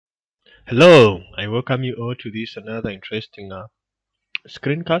Hello, I welcome you all to this another interesting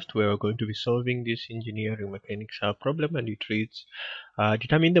screencast where we're going to be solving this engineering mechanics problem, and it reads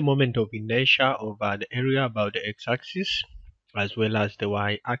determine the moment of inertia over the area about the x-axis as well as the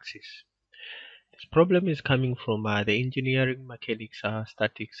y-axis. This problem is coming from the engineering mechanics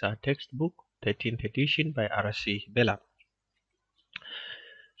statics textbook 13th edition by R.C. Benam.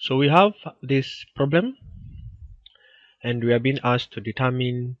 So we have this problem and we are being asked to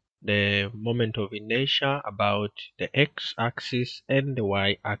determine the moment of inertia about the x-axis and the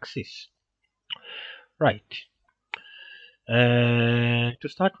y-axis. Right. To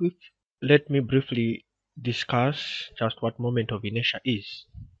start with, let me briefly discuss just what moment of inertia is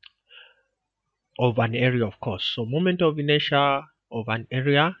of an area, of course. So moment of inertia of an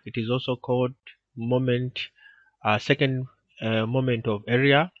area, it is also called second moment of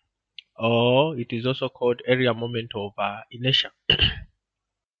area, or it is also called area moment of inertia.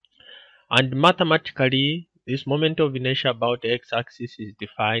 And mathematically, this moment of inertia about the x-axis is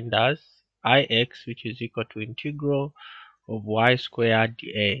defined as Ix, which is equal to integral of y squared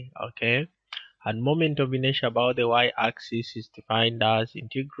dA. Okay, and moment of inertia about the y-axis is defined as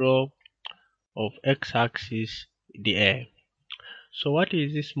integral of x-axis dA. So what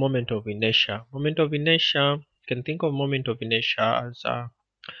is this moment of inertia? Moment of inertia, you can think of moment of inertia as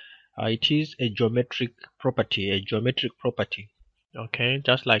it is a geometric property, okay,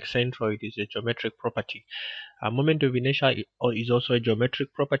 just like centroid is a geometric property. A moment of inertia is also a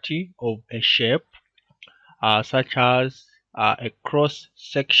geometric property of a shape, such as a cross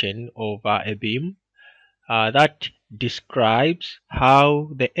section of a beam that describes how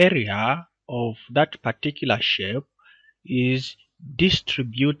the area of that particular shape is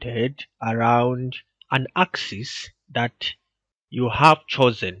distributed around an axis that you have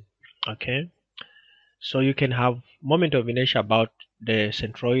chosen. Okay, so you can have moment of inertia about the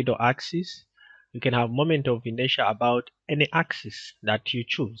centroidal axis. You can have moment of inertia about any axis that you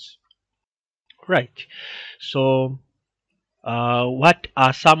choose. Right. So what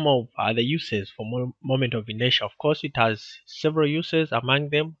are some of the uses for moment of inertia? Of course, it has several uses. Among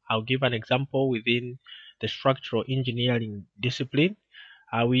them, I'll give an example within the structural engineering discipline.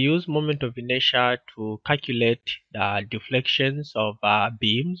 We use moment of inertia to calculate the deflections of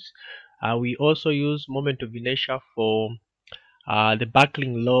beams. We also use moment of inertia for the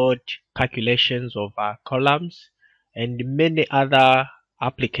buckling load calculations of columns and many other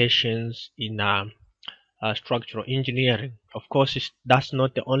applications in structural engineering. Of course, that's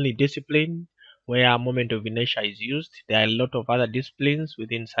not the only discipline where moment of inertia is used. There are a lot of other disciplines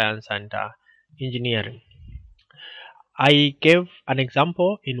within science and engineering. I gave an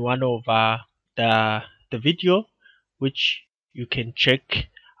example in one of the video, which you can check.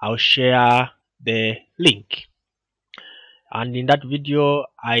 I'll share the link. And in that video,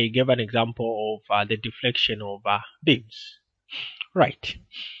 I gave an example of the deflection of beams. Right.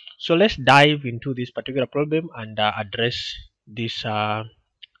 So let's dive into this particular problem and address this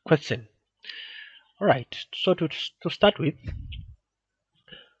question. All right. So to start with,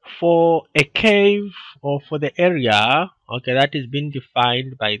 for a cave or for the area, okay, that is being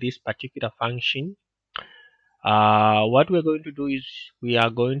defined by this particular function, what we're going to do is we are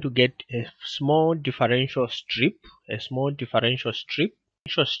going to get a small differential strip,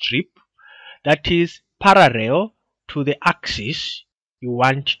 that is parallel to the axis you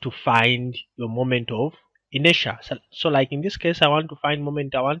want to find your moment of inertia. So like in this case, I want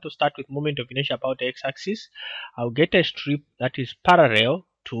to start with moment of inertia about the x-axis. I'll get a strip that is parallel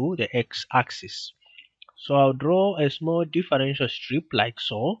to the x-axis. So I'll draw a small differential strip like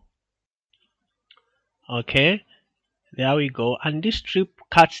so. Okay, there we go. And this strip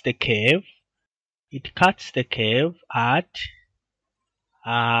cuts the curve. It cuts the curve at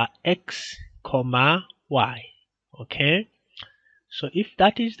x comma y. Okay, so if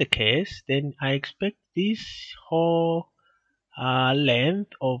that is the case, then I expect this whole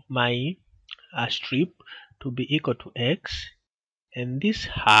length of my strip to be equal to x, and this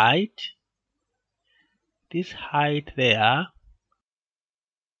height there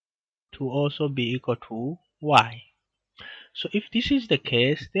to also be equal to y. So if this is the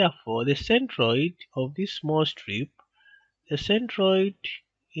case, therefore the centroid of this small strip, the centroid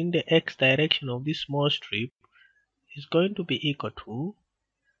in the x direction of this small strip is going to be equal to,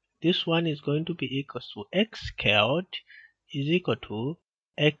 this one is going to be equal to x scaled is equal to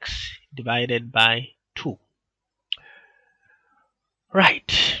x divided by 2.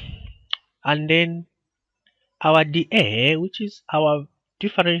 Right. And then our dA, which is our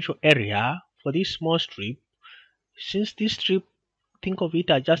differential area for this small strip, since this strip, think of it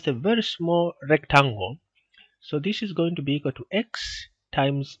as just a very small rectangle, so this is going to be equal to x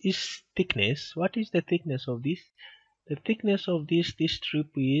times its thickness. What is the thickness of this? The thickness of this strip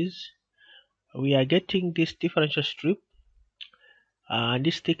is, we are getting this differential strip, and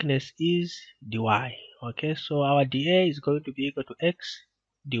this thickness is dy. Okay, so our dA is going to be equal to x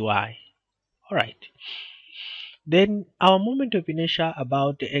dy. All right. Then our moment of inertia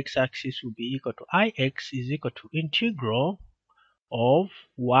about the x-axis will be equal to Ix is equal to integral of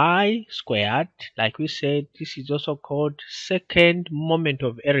y squared. Like we said, this is also called second moment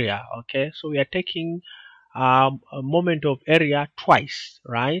of area. Okay, so we are taking a moment of area twice,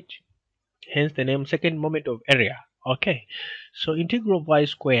 right? Hence the name second moment of area. Okay, so integral of y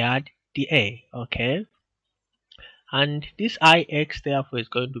squared dA. Okay, and this Ix therefore is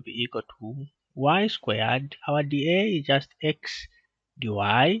going to be equal to y squared. Our dA is just x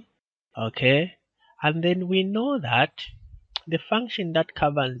dy. Okay, and then we know that the function that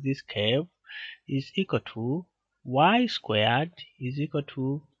governs this curve is equal to y squared is equal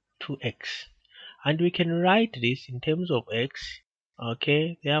to 2x, and we can write this in terms of x.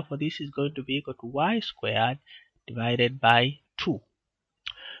 Okay, therefore this is going to be equal to y squared divided by 2.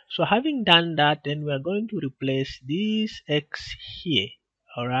 So having done that, then we are going to replace this x here.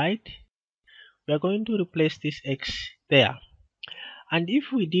 All right, we are going to replace this x there, and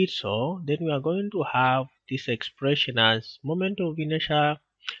if we did so, then we are going to have this expression as moment of inertia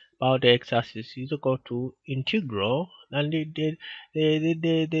about the x-axis is equal to integral, and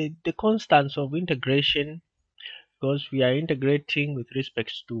the constants of integration, because we are integrating with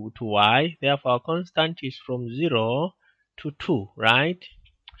respect to y, therefore our constant is from 0 to 2, right?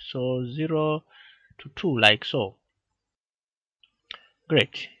 So 0 to 2, like so.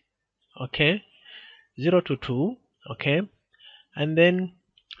 Great. Okay, 0 to 2. Okay, and then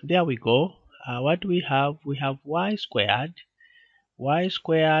there we go. What we have y squared. Y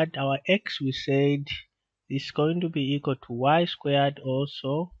squared, our x, we said, is going to be equal to y squared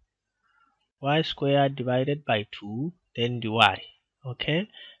also, y squared divided by 2, then dy. Okay,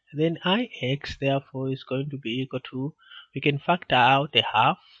 then Ix therefore is going to be equal to, we can factor out a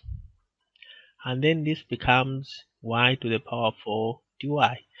half, and then this becomes y to the power 4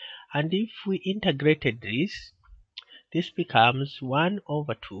 dy. And if we integrated this becomes 1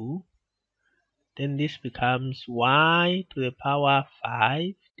 over 2, then this becomes y to the power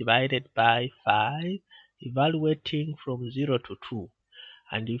 5 divided by 5, evaluating from 0 to 2.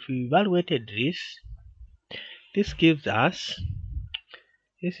 And if we evaluated this gives us,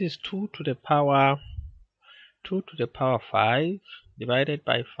 this is 2 to the power 5 divided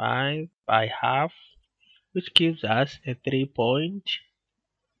by 5 by half, which gives us a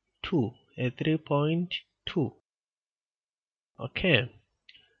 3.2. A 3.2. Okay,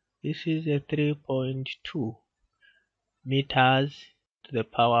 this is a 3.2 meters to the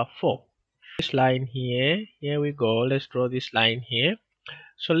power 4. This line here we go, let's draw this line here.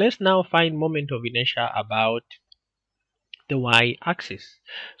 So let's now find moment of inertia about the y-axis.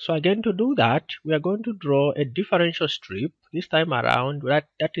 So again, to do that, we are going to draw a differential strip this time around that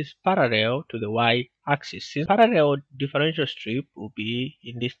is parallel to the y-axis. Since parallel differential strip will be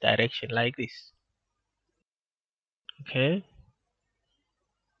in this direction like this. Okay,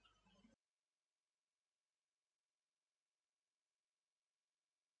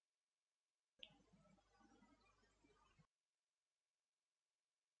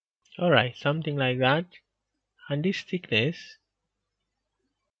 all right, something like that. And this thickness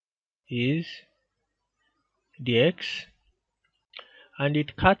is dx, and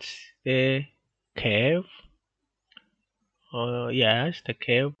it cuts the curve, yes, the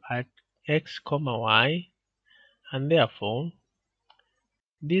curve at x comma y, and therefore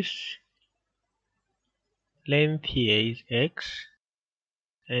this length here is x,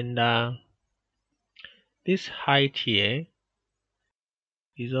 and this height here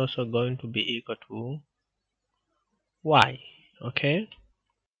is also going to be equal to y. Okay,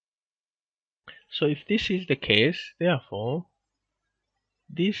 so if this is the case, therefore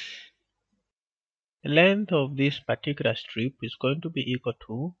this length of this particular strip is going to be equal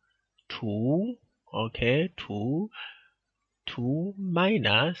to 2, okay, 2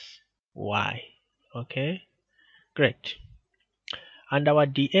 minus y. Okay, great. And our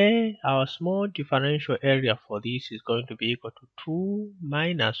dA, our small differential area for this, is going to be equal to 2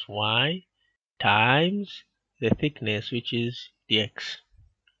 minus y times the thickness, which is dx.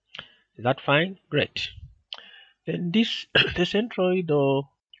 Is that fine? Great. Then this the centroid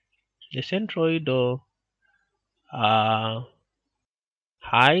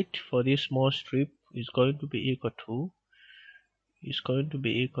height for this small strip is going to be equal to this one will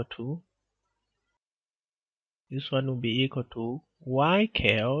be equal to y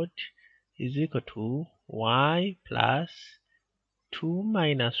curled is equal to y plus 2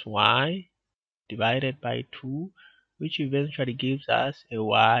 minus y divided by 2, which eventually gives us a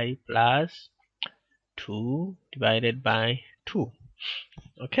y plus 2 divided by 2.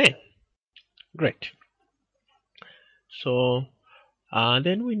 Okay, great. So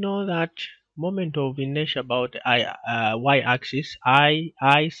then we know that moment of inertia about y-axis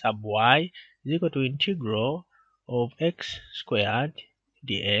I sub y is equal to integral of x squared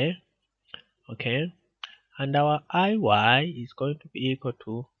dA. Okay, and our iy is going to be equal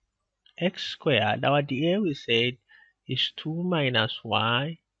to x squared. Our dA we said is 2 minus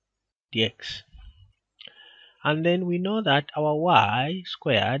y dx. And then we know that our y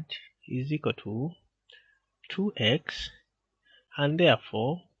squared is equal to 2x, and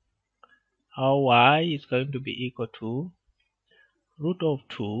therefore our y is going to be equal to root of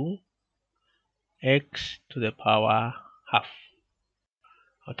 2 x to the power half.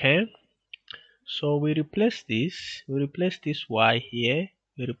 Okay, so we replace this y here,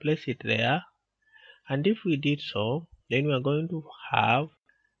 we replace it there, and if we did so, then we are going to have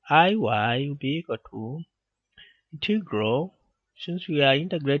iy will be equal to integral, since we are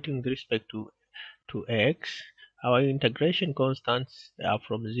integrating with respect to x, our integration constants are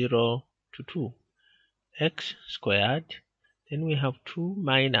from 0 to 2, x squared, then we have 2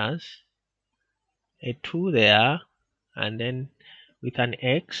 minus a 2 there, and then with an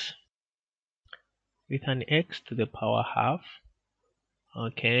x to the power half,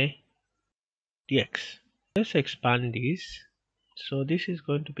 okay, dx. Let's expand this. So this is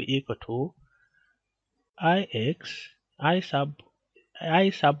going to be equal to I sub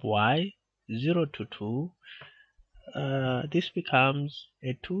y 0 to 2. This becomes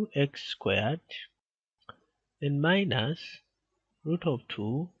a 2x squared, then minus root of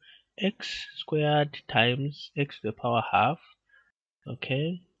 2 x squared times x to the power half.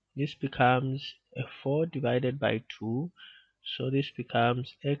 Okay, this becomes a 4 divided by 2, so this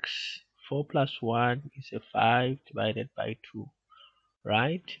becomes x 4 plus 1 is a 5 divided by 2,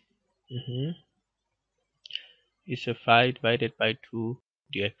 right? It's a 5 divided by 2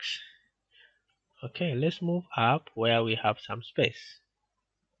 dx. Okay, let's move up where we have some space.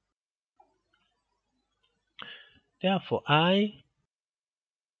 Therefore I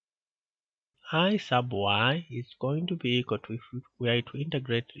sub y is going to be equal to, if we are to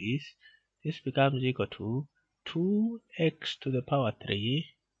integrate this becomes equal to 2x to the power 3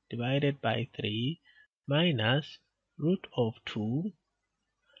 divided by 3 minus root of 2,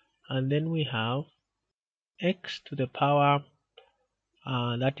 and then we have x to the power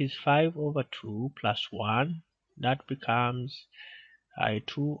that is 5 over 2 plus 1, that becomes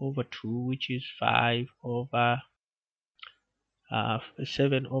 2 over 2, which is 5 over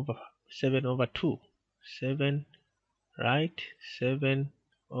 7 over 2, 7, right? 7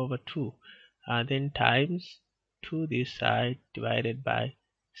 over 2, and then times 2 this side divided by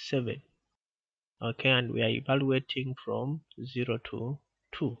 7. Okay, and we are evaluating from 0 to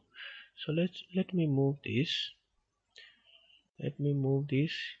 2. So let me move this. Let me move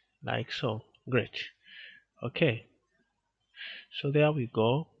this like so. Great. Okay, so there we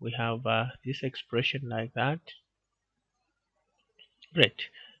go. We have this expression like that. Great.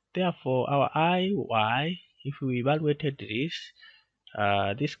 Therefore, our iy, if we evaluated this,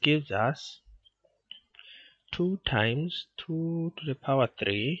 this gives us 2 times 2 to the power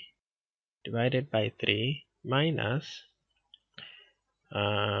 3 divided by 3 minus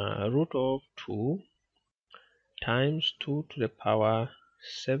root of 2 times 2 to the power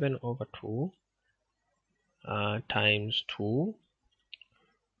 7 over 2 times 2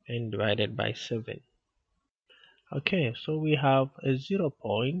 and divided by 7. Okay, so we have a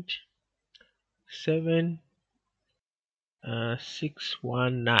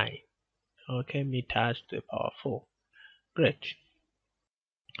 0.7619, okay, meters to the power 4. Great.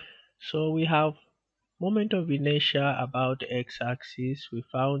 So we have moment of inertia about the x-axis. We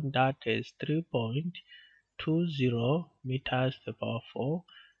found that is 3.20 meters to the power 4,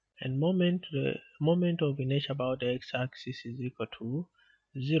 and moment of inertia about the x-axis is equal to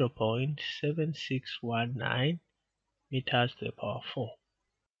 0.7619 meters to the power 4.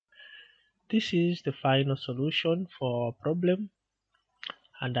 This is the final solution for our problem,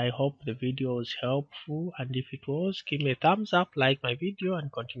 and I hope the video was helpful, and if it was, give me a thumbs up, like my video,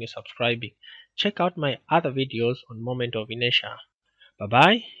 and continue subscribing. Check out my other videos on moment of inertia. Bye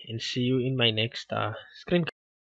bye, and see you in my next screencast.